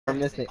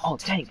missing. Oh,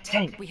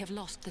 tank. We have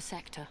lost the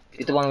sector.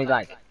 Get the one we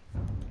like.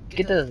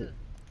 Get the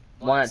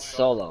one that's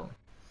solo.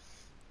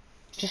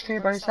 Just figure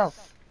it by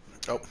yourself.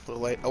 Oh, a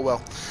little late. Oh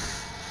well.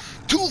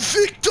 To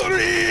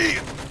victory!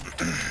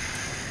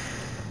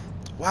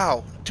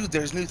 Wow, dude,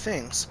 there's new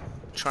things.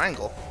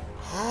 Triangle.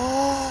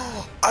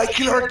 Oh, I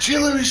can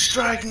artillery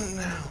strike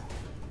now.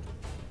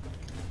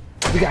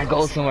 We gotta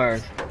go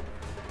somewhere.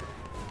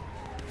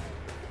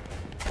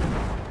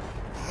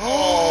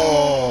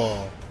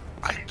 Oh,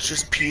 I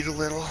just peed a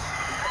little.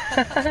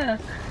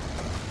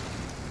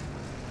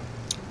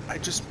 I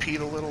just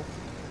peed a little.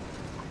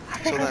 I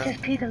think I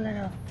just peed a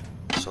little.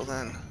 So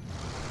then,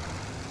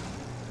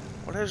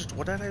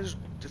 what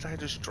did I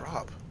just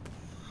drop?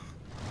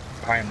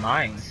 Probably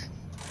mines.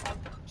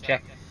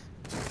 Check.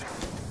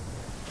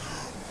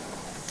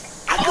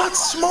 I got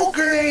smoke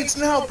grenades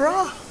now,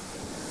 bro.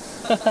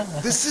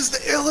 This is the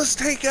illest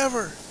tank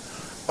ever.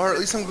 Or at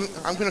least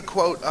I'm gonna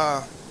quote.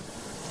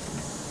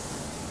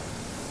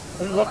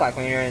 What does it look like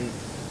when you're in?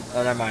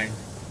 Oh, never mind.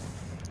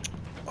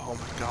 Oh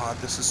my god,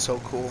 this is so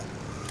cool.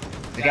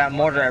 We got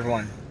mortar,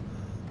 everyone.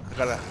 I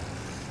gotta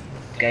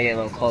get a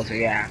little closer.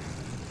 Yeah.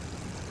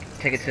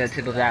 Take it to the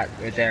tip of that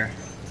right there.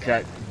 To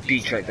that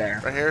beach right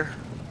there. right here.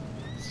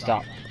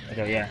 Stop. Right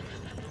there, yeah.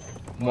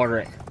 Mortar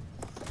it.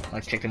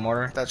 Like check the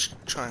mortar. That's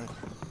triangle.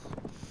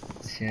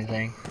 See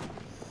anything?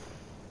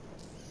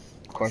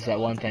 Of course, that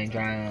one thing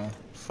trying to.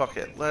 Fuck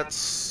it.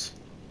 Let's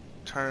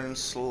turn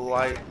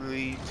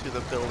slightly to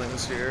the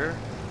buildings here.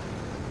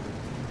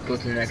 Go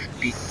to the next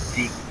beach.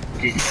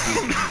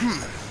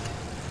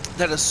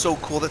 That is so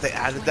cool that they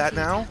added that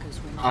now.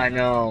 I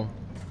know.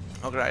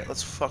 Alright,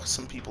 let's fuck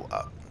some people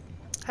up.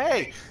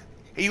 Hey!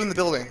 Hey, you in the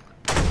building.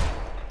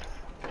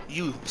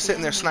 You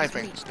sitting there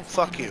sniping.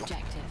 Fuck you.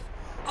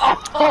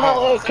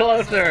 Oh,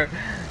 closer!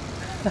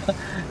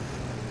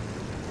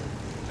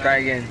 Try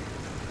again.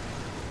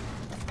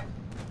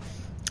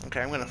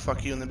 Okay, I'm gonna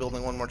fuck you in the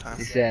building one more time.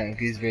 He's there,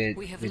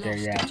 right there,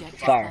 yeah.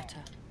 Fire.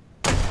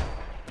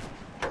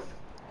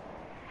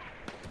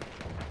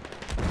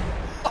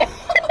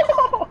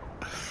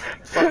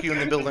 Fuck you in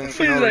the building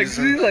for no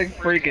reason. He's like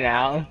freaking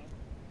out.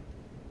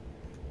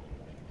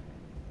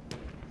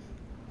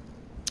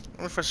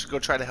 I wonder if I should go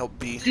try to help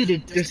B.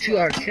 Dude, there's two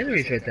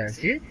artilleries right there,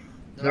 see it?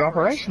 They're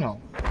operational.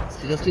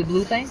 See those two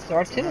blue things? They're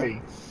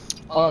artillery.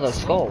 Oh, those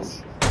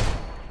skulls.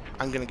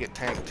 I'm gonna get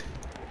tanked.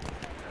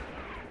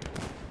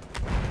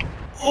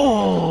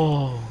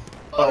 Oh!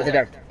 Oh, they're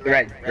there.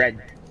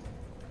 Red.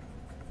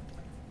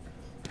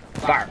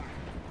 Fire.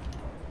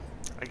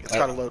 It's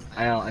gotta load.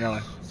 I know.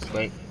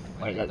 Wait,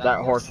 that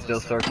horse is still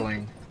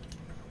circling.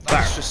 Fire.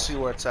 Let's just see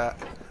where it's at.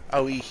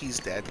 Oh, he's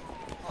dead.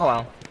 Oh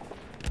well.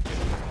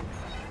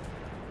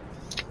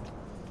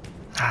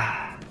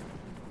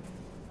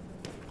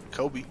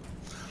 Kobe.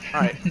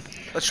 Alright,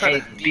 let's try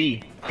to...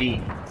 B.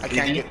 I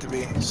can't get to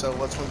B, so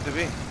let's move to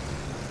B.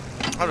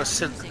 I'll just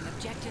sit...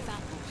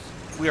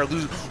 We're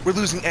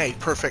losing A.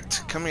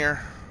 Perfect. Come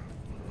here.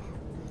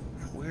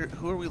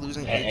 Who are we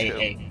losing A to?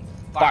 A.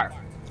 Fire.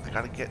 I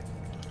gotta get...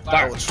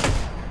 Fire.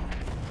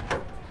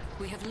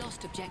 We have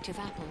lost objective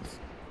apples.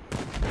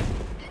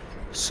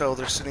 So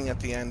they're sitting at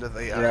the end of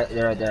the...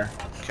 They're right there.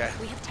 Okay.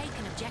 We have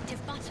taken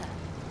objective butter.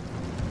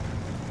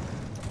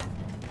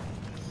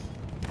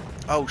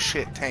 Oh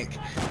shit, tank.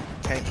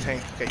 Tank.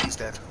 Okay, he's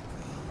dead.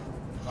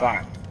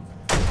 Fire.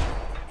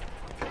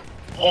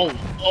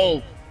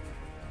 Oh.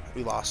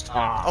 We lost.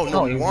 Oh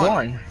no, we won.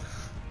 won.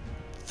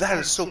 That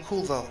is so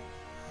cool though.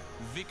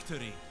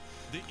 Victory.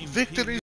 Victory